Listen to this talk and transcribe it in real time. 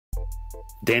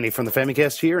Danny from the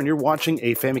Famicast here, and you're watching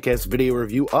a Famicast video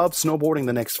review of Snowboarding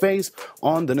The Next Phase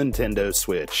on the Nintendo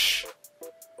Switch.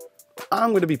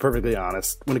 I'm going to be perfectly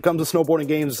honest, when it comes to snowboarding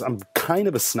games, I'm kind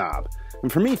of a snob.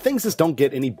 And for me, things just don't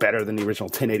get any better than the original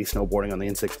 1080 snowboarding on the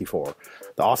N64.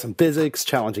 The awesome physics,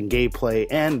 challenging gameplay,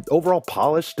 and overall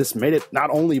polish just made it not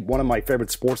only one of my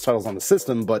favorite sports titles on the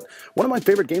system, but one of my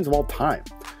favorite games of all time.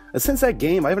 And since that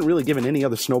game, I haven't really given any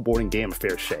other snowboarding game a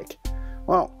fair shake.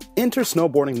 Well, enter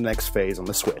Snowboarding The Next Phase on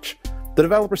the Switch. The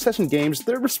developer Session Games,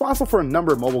 they're responsible for a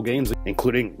number of mobile games,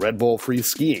 including Red Bull Free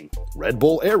Skiing, Red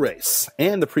Bull Air Race,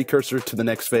 and the precursor to the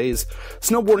next phase,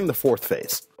 Snowboarding The Fourth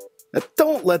Phase. Now,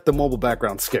 don't let the mobile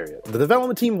background scare you. The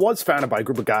development team was founded by a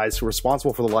group of guys who were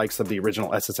responsible for the likes of the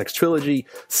original SSX trilogy,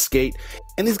 Skate,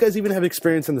 and these guys even have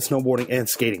experience in the snowboarding and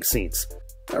skating scenes.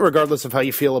 Regardless of how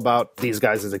you feel about these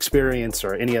guys' experience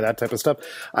or any of that type of stuff,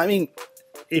 I mean,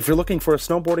 if you're looking for a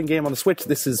snowboarding game on the Switch,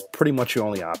 this is pretty much your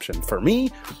only option. For me,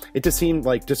 it just seemed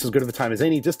like just as good of a time as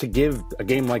any just to give a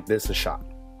game like this a shot.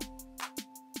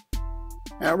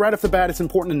 Now, right off the bat, it's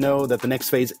important to know that the next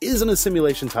phase isn't a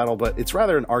simulation title, but it's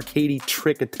rather an arcadey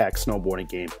trick attack snowboarding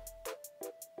game.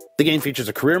 The game features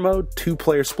a career mode,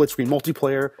 2-player split-screen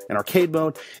multiplayer, an arcade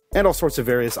mode, and all sorts of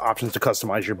various options to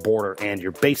customize your border and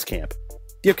your base camp.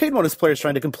 The arcade mode is players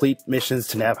trying to complete missions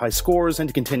to nab high scores and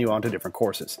to continue on to different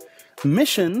courses.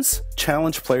 Missions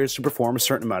challenge players to perform a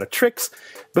certain amount of tricks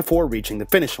before reaching the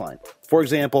finish line. For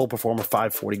example, perform a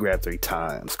 540 grab 3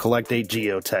 times, collect 8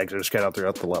 geotags that are scattered out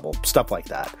throughout the level, stuff like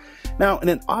that. Now, in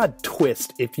an odd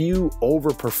twist, if you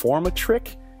overperform a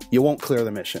trick, you won't clear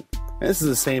the mission. And this is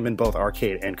the same in both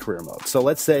arcade and career mode. So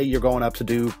let's say you're going up to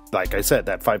do, like I said,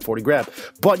 that 540 grab,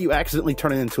 but you accidentally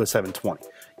turn it into a 720.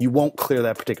 You won't clear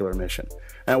that particular mission.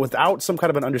 And without some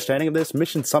kind of an understanding of this,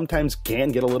 missions sometimes can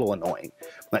get a little annoying.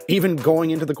 Now, even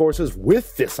going into the courses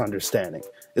with this understanding,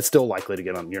 it's still likely to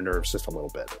get on your nerves just a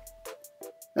little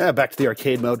bit. Back to the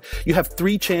arcade mode, you have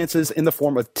 3 chances in the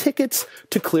form of tickets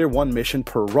to clear 1 mission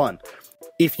per run.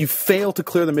 If you fail to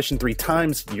clear the mission 3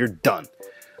 times, you're done.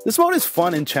 This mode is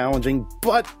fun and challenging,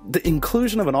 but the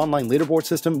inclusion of an online leaderboard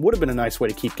system would have been a nice way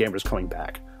to keep gamers coming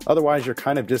back. Otherwise, you're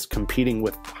kind of just competing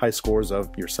with high scores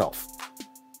of yourself.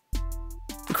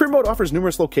 The career mode offers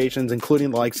numerous locations,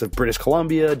 including the likes of British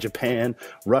Columbia, Japan,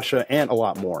 Russia, and a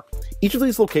lot more. Each of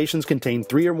these locations contain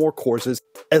 3 or more courses,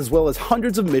 as well as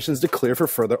hundreds of missions to clear for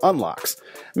further unlocks.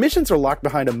 Missions are locked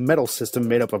behind a medal system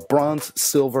made up of bronze,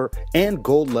 silver, and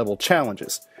gold level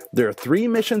challenges. There are 3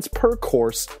 missions per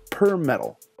course per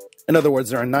medal. In other words,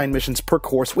 there are 9 missions per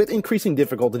course with increasing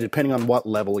difficulty depending on what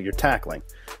level you're tackling.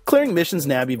 Clearing missions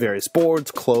nab you various boards,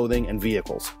 clothing, and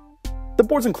vehicles. The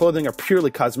boards and clothing are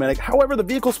purely cosmetic, however the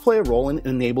vehicles play a role in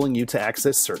enabling you to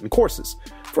access certain courses.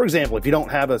 For example, if you don't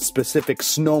have a specific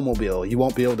snowmobile, you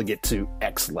won't be able to get to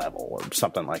X level or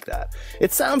something like that.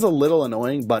 It sounds a little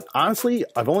annoying, but honestly,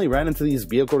 I've only ran into these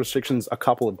vehicle restrictions a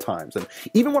couple of times, and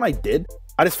even when I did,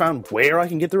 I just found where I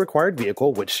can get the required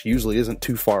vehicle, which usually isn't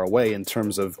too far away in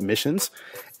terms of missions,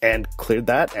 and cleared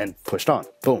that and pushed on.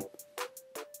 Boom.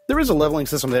 There is a leveling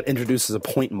system that introduces a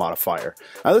point modifier.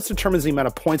 Now, this determines the amount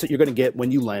of points that you're going to get when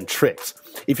you land tricks.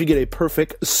 If you get a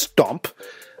perfect stomp,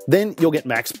 then you'll get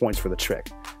max points for the trick.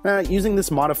 Using this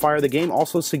modifier, the game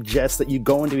also suggests that you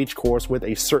go into each course with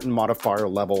a certain modifier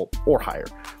level or higher.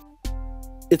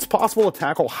 It's possible to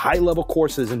tackle high-level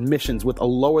courses and missions with a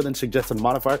lower than suggested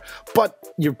modifier, but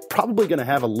you're probably going to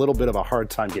have a little bit of a hard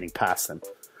time getting past them.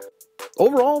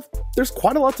 Overall, there's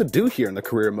quite a lot to do here in the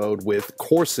career mode with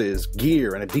courses,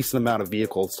 gear, and a decent amount of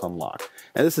vehicles to unlock.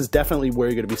 And this is definitely where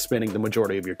you're going to be spending the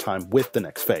majority of your time with the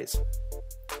next phase.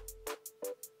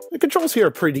 The controls here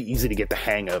are pretty easy to get the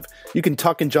hang of. You can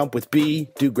tuck and jump with B,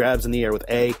 do grabs in the air with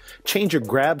A, change your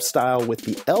grab style with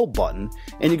the L button,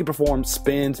 and you can perform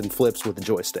spins and flips with the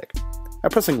joystick. Now,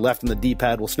 pressing left on the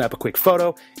D-pad will snap a quick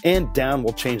photo, and down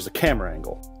will change the camera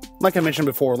angle. Like I mentioned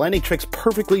before, landing tricks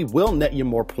perfectly will net you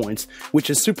more points,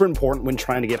 which is super important when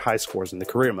trying to get high scores in the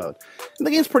career mode. And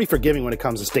the game's pretty forgiving when it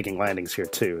comes to sticking landings here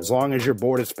too. As long as your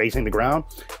board is facing the ground,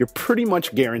 you're pretty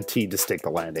much guaranteed to stick the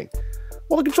landing.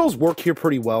 While the controls work here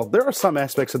pretty well, there are some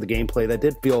aspects of the gameplay that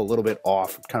did feel a little bit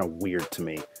off, kind of weird to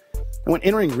me. And when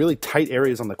entering really tight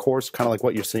areas on the course, kind of like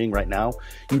what you're seeing right now,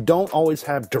 you don't always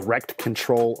have direct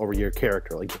control over your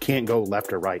character. Like, you can't go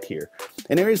left or right here.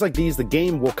 In areas like these, the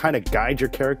game will kind of guide your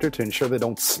character to ensure they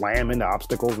don't slam into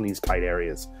obstacles in these tight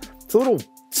areas. It's a little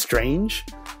strange,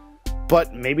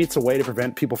 but maybe it's a way to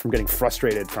prevent people from getting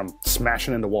frustrated from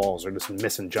smashing into walls or just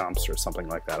missing jumps or something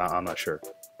like that. I'm not sure.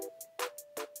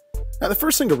 Now, the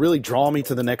first thing to really draw me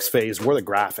to the next phase were the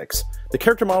graphics. The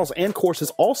character models and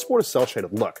courses all sport a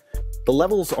cel-shaded look. The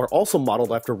levels are also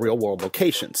modeled after real-world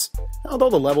locations. Although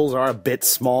the levels are a bit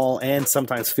small and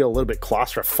sometimes feel a little bit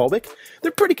claustrophobic,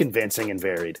 they're pretty convincing and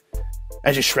varied.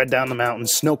 As you shred down the mountain,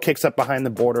 snow kicks up behind the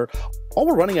border, all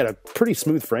while running at a pretty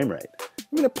smooth frame rate.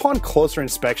 Upon closer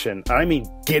inspection, I mean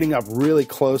getting up really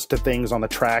close to things on the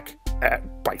track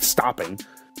by stopping,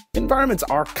 environments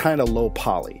are kind of low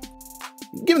poly.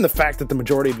 Given the fact that the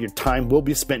majority of your time will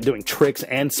be spent doing tricks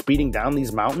and speeding down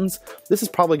these mountains, this is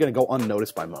probably going to go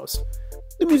unnoticed by most.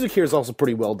 The music here is also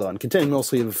pretty well done, containing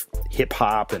mostly of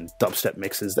hip-hop and dubstep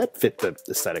mixes that fit the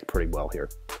aesthetic pretty well here.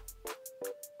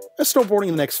 Snowboarding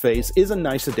The Next Phase is a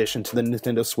nice addition to the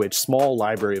Nintendo Switch small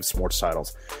library of sports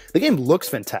titles. The game looks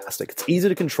fantastic, it's easy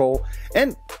to control,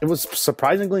 and it was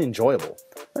surprisingly enjoyable.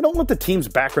 I don't let the team's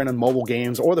background in mobile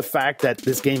games or the fact that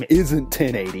this game isn't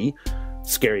 1080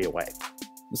 scare you away.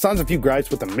 Besides a few gripes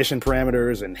with the mission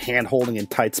parameters and hand-holding in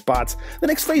tight spots, The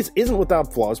Next Phase isn't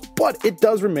without flaws, but it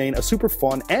does remain a super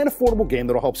fun and affordable game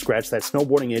that'll help scratch that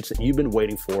snowboarding itch that you've been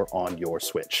waiting for on your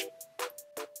Switch.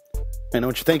 I know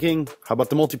what you're thinking. How about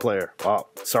the multiplayer? Well,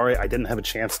 sorry, I didn't have a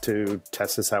chance to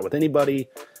test this out with anybody.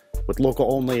 With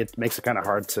local only, it makes it kind of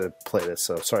hard to play this,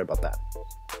 so sorry about that.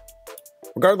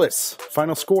 Regardless,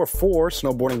 final score for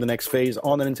Snowboarding The Next Phase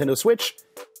on the Nintendo Switch,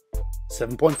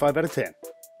 7.5 out of 10.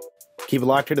 Keep it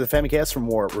locked here to the Famicast for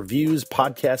more reviews,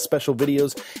 podcasts, special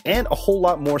videos, and a whole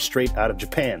lot more straight out of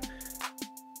Japan.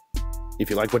 If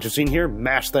you like what you've seen here,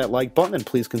 mash that like button and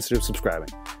please consider subscribing.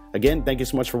 Again, thank you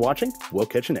so much for watching. We'll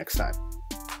catch you next time.